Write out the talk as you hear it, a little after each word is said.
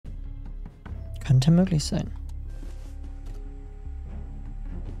Könnte möglich sein.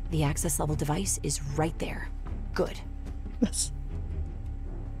 The access level device is right there. Good. Was?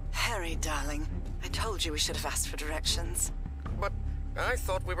 Harry, darling, I told you we should have asked for directions. But I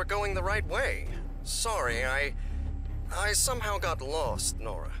thought we were going the right way. Sorry, I somehow got lost,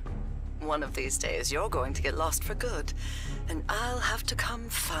 Nora. One of these days, you're going to get lost for good. And I'll have to come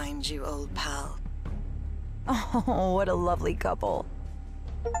find you, old pal. Oh, what a lovely couple.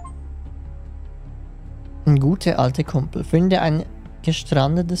 Ein guter alter Kumpel. Finde ein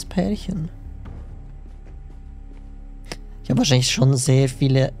gestrandetes Pärchen. Ich habe wahrscheinlich schon sehr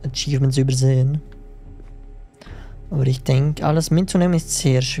viele Achievements übersehen. Aber ich denke, alles mitzunehmen ist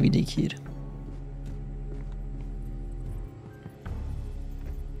sehr schwierig hier.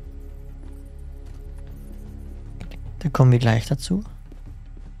 Da kommen wir gleich dazu.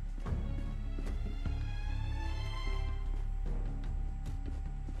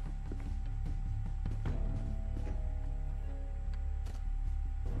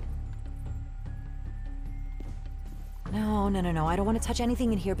 No. I don't want to touch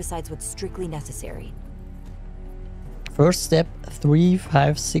anything in here besides what's strictly necessary. First step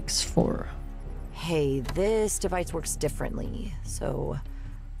 3564. Hey, this device works differently. So,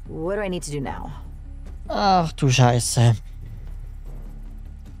 what do I need to do now? Ach du Scheiße.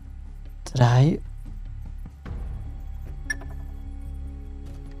 3,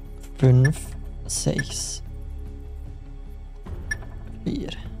 5, 6, 4.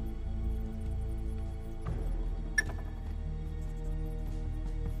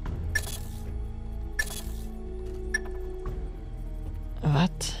 Was?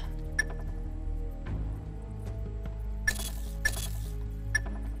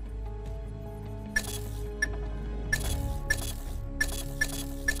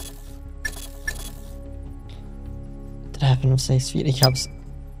 Drei, 5, 6, 4. Ich hab's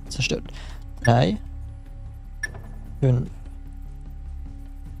zerstört. 3, 5,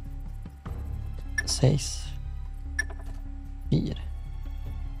 6, 4.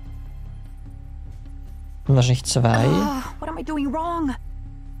 Und wahrscheinlich 2. What am I doing wrong?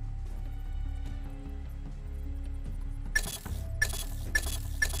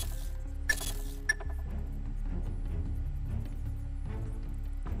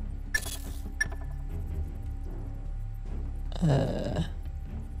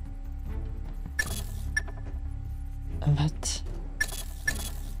 Was?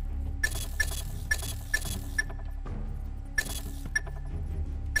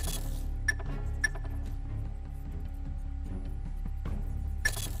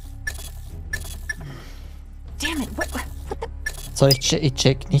 Damn it, what the? So, ich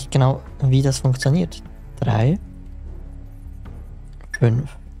check nicht genau, wie das funktioniert. 3,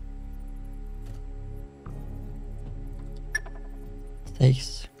 5,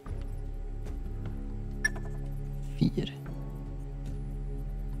 6, 4.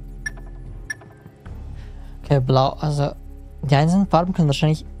 Okay, blau, also die einzelnen Farben können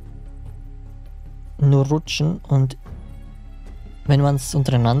wahrscheinlich nur rutschen und wenn man es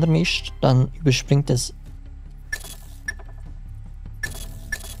untereinander mischt, dann überspringt es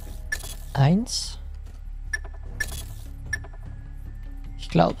 1. Ich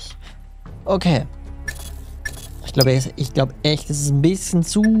glaub's. Okay. Ich glaube echt, es ist ein bisschen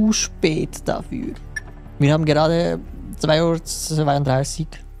zu spät dafür. Wir haben gerade 2:32 Uhr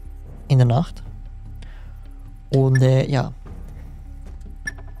in der Nacht. Und ja.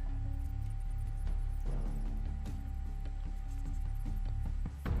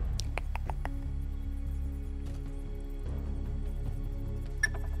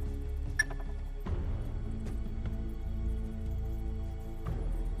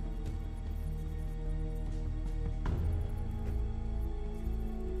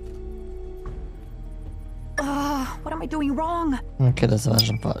 What am I doing wrong? Okay, das war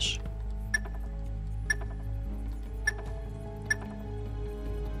schon falsch.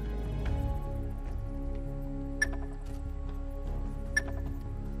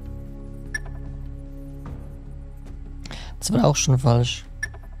 Das war auch schon falsch.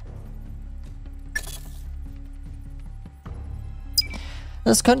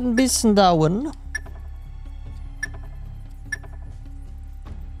 Das könnte ein bisschen dauern.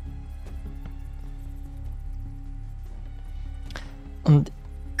 Und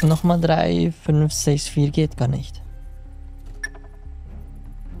nochmal 3, 5, 6, 4 geht gar nicht.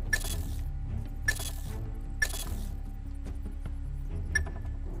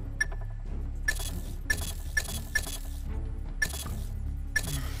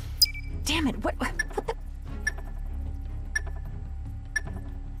 Damn it, what the?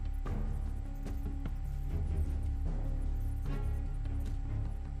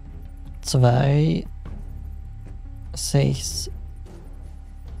 2, 6,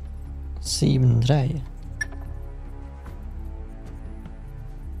 7, 3.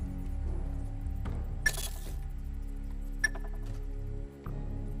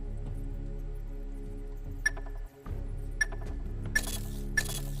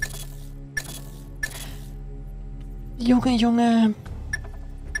 Junge, Junge.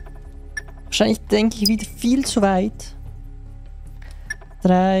 Wahrscheinlich denke ich wieder viel zu weit.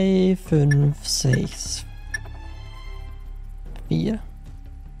 3, 5, 6, 4.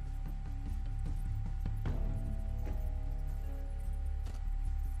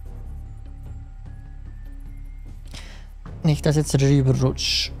 Nicht, dass jetzt rüber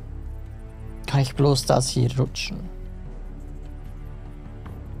rutscht. Kann ich bloß das hier rutschen?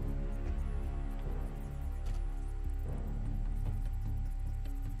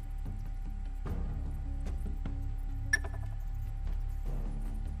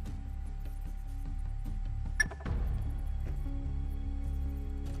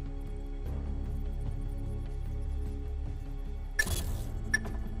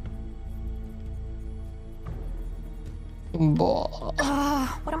 Boah.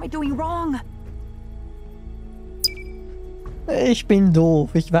 What am I doing wrong? Ich bin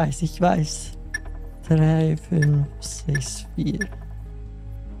doof, ich weiß, ich weiß. 3, 5, 6, 4.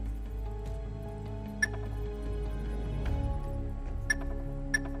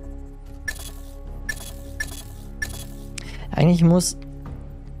 Eigentlich muss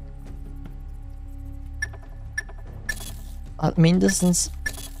halt mindestens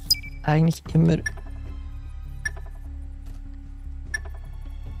eigentlich immer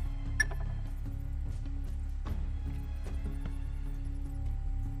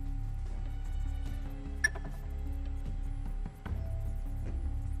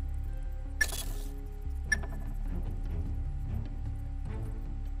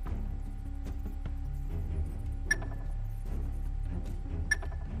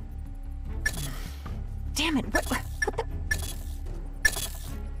Damn it, what the?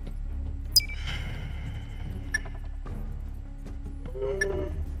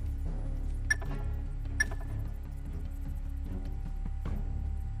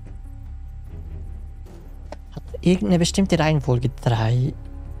 Hat irgendeine bestimmte Reihenfolge. 3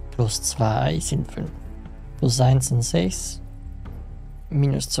 plus 2 sind 5. Plus 1 sind 6.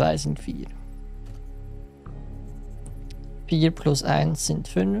 Minus 2 sind 4. 4 plus 1 sind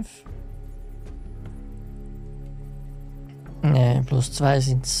 5. Plus 2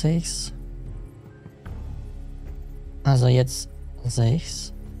 sind 6. Also jetzt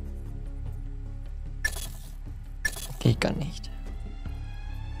 6. Geht gar nicht.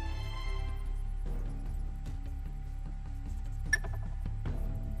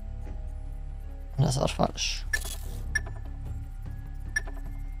 Das war falsch.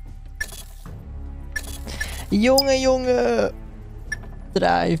 Junge, Junge!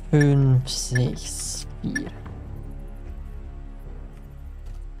 3, 5, 6, 4.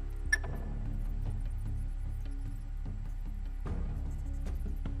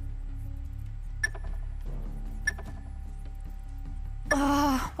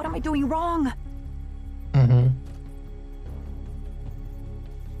 What am I doing wrong? Mhm.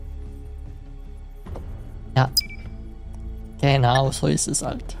 Ja. Genau, so ist es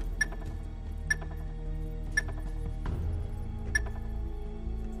halt.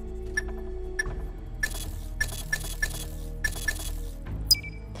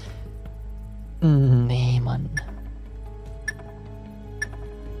 Nee, Mann.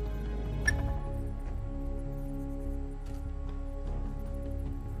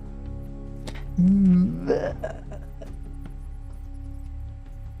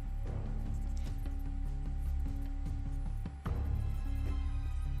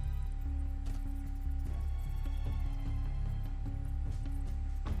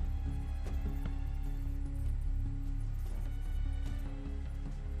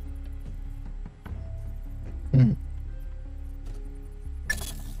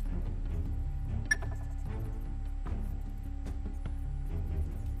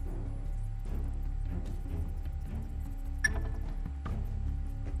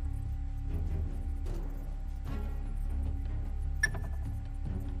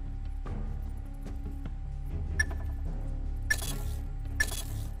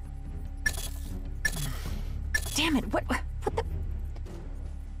 Damn it, what the?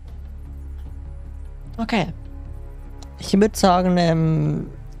 Okay. Ich würde sagen,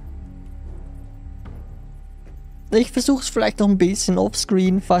 ich versuche es vielleicht noch ein bisschen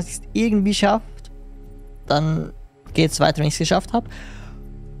offscreen, falls ich es irgendwie schafft. Dann geht es weiter, wenn ich es geschafft habe.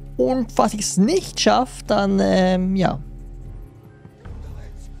 Und falls ich es nicht schaffe, dann, ja.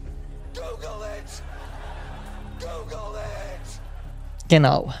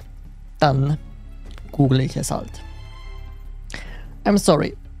 Genau. Dann google ich es halt. I'm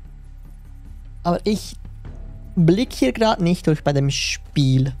sorry. Aber ich blicke hier gerade nicht durch bei dem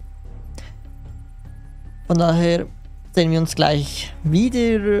Spiel. Von daher sehen wir uns gleich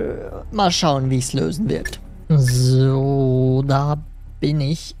wieder. Mal schauen, wie ich es lösen wird. So, da bin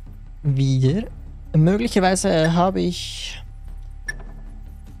ich wieder. Möglicherweise habe ich,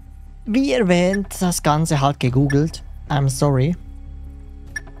 wie erwähnt, das Ganze halt gegoogelt. I'm sorry.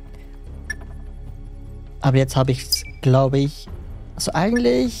 Aber jetzt habe ich es, glaube ich, also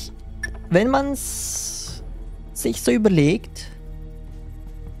eigentlich, wenn man es sich so überlegt,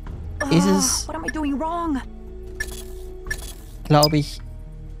 ist es, What am I doing wrong? glaube ich,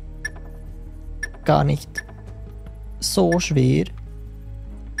 gar nicht so schwer.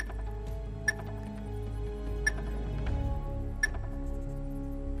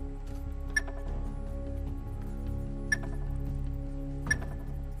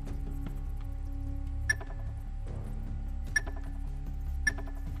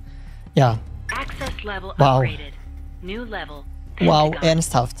 Ja. Access level Wow. upgraded. New level. Wow, Pentagon.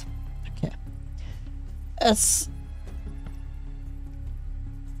 ernsthaft. Okay.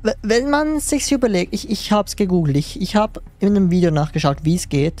 Wenn man sich überlegt, ich habe es gegoogelt, ich habe in einem Video nachgeschaut, wie es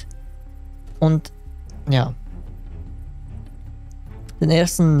geht. Und ja. Den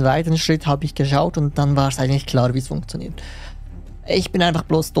ersten weiteren Schritt habe ich geschaut und dann war es eigentlich klar, wie es funktioniert. Ich bin einfach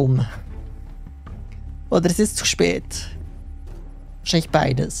bloß dumm. Oder es ist zu spät. Wahrscheinlich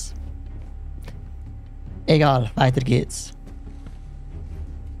beides. Egal, weiter geht's.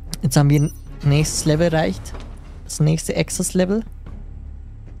 Jetzt haben wir ein nächstes Level erreicht. Das nächste Access-Level.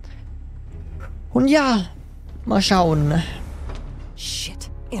 Und ja, mal schauen, Shit.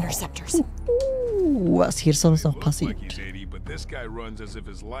 Interceptors. was hier sonst noch passiert. Like he's 80, but this guy runs as if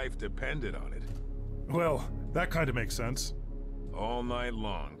his life depended on it. Well, that kind of makes sense. All night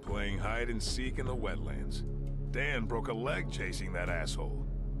long, playing hide and seek in the wetlands. Dan broke a leg chasing that asshole.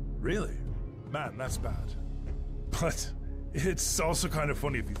 Really? Man, that's bad. But it's also kind of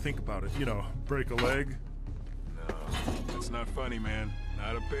funny if you think about it. You know, break a leg. No, it's not funny, man.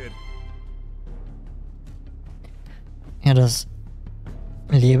 Not a bit. Ja, das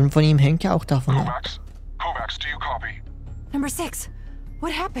Leben von ihm hängt ja auch davon ab. Kovacs, do you copy? Number 6.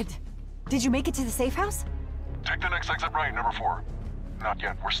 What happened? Did you make it to the safe house? Take the next exit right, number 4. Not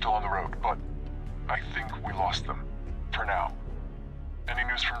yet, we're still on the road, but I think we lost them. For now. Any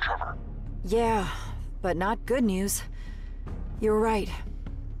news from Trevor? Yeah, but not good news. You're right.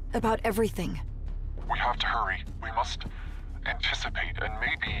 About everything. We have to hurry. We must anticipate and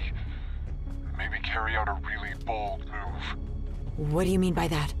maybe carry out a really bold move. What do you mean by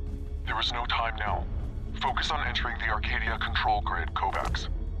that? There is no time now. Focus on entering the Arcadia control grid, Kovacs.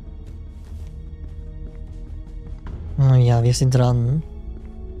 Ja, wir sind dran.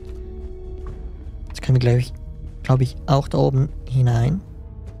 Jetzt können wir, glaube ich, auch da oben hinein.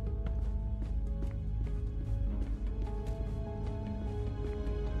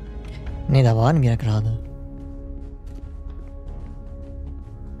 Ne, da waren wir gerade.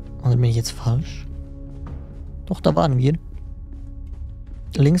 Oder bin ich jetzt falsch? Doch, da waren wir.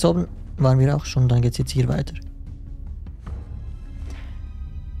 Links oben waren wir auch schon, dann geht's jetzt hier weiter.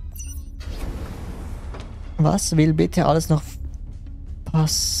 Was will bitte alles noch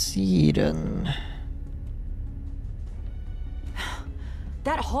passieren?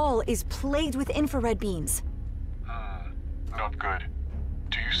 That hall is plagued with infrared beams. Not good.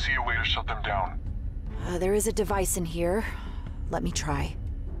 Do you see a way to shut them down? There is a device in here. Let me try.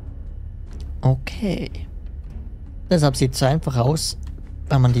 Okay. Deshalb sieht es so einfach aus,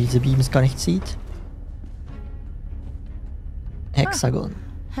 weil man diese Beams gar nicht sieht. Hexagon.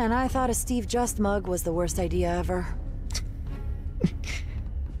 And I thought a Steve Just mug was the worst idea ever.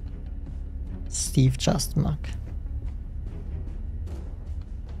 Steve Just Mug.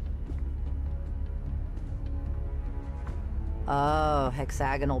 Oh,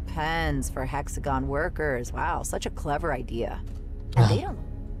 hexagonal pens for hexagon workers. Wow, such a clever idea. Ah. And they don't.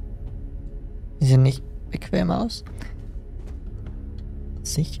 Die sehen nicht bequem aus.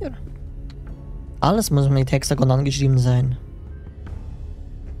 Sicher? Alles muss mit Hexagon angeschrieben sein.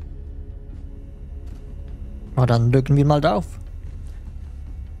 Na, dann drücken wir mal drauf.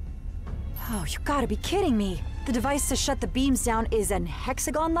 Oh, you gotta be kidding me. The device to shut the beams down is an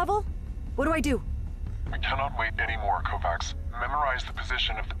hexagon level? What do I do? We cannot wait anymore, Kovacs. Memorize the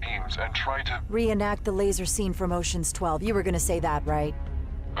position of the beams and try to... Reenact the laser scene from Ocean's 12. You were gonna say that, right?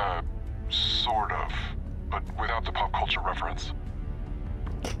 Sort of. But without the pop culture reference.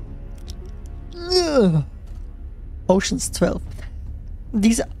 Ocean's 12.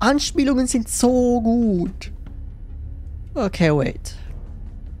 Diese Anspielungen sind so gut. Okay, wait.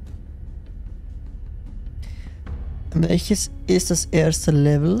 Welches ist das erste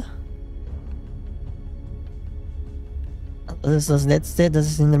Level? Das ist das letzte, das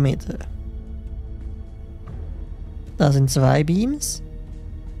ist in der Mitte. Da sind 2 Beams.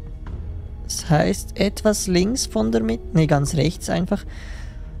 Das heißt, etwas links von der Mitte. Ne, ganz rechts einfach.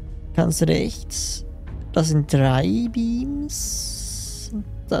 Ganz rechts. Da sind 3 Beams.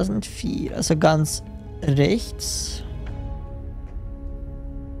 Da sind 4. Also ganz rechts.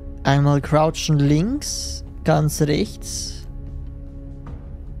 Einmal crouchen links. Ganz rechts.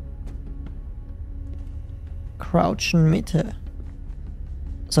 Crouchen Mitte.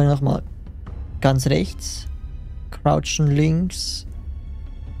 So, nochmal. Ganz rechts. Crouchen links.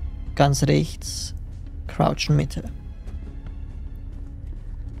 Ganz rechts. Crouchen Mitte.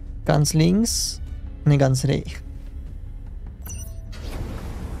 Ganz links. Ne, ganz rechts.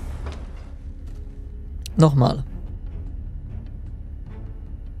 Nochmal.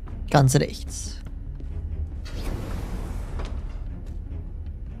 Ganz rechts.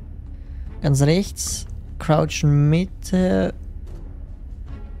 Ganz rechts. Crouchen Mitte.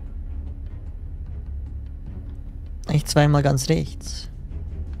 Eigentlich zweimal ganz rechts.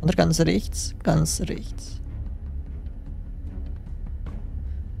 Oder ganz rechts, ganz rechts.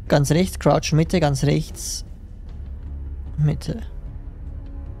 Ganz rechts, Crouch Mitte, ganz rechts, Mitte.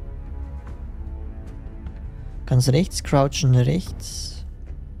 Ganz rechts, crouchen rechts.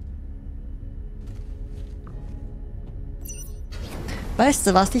 Weißt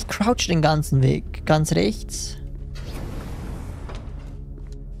du was, ich crouch den ganzen Weg. Ganz rechts.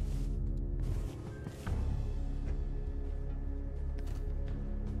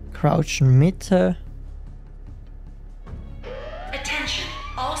 Crouchen Mitte. Attention,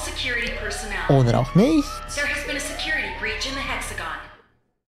 all security personnel. Oder auch nicht. There has been a security breach in the headquarters.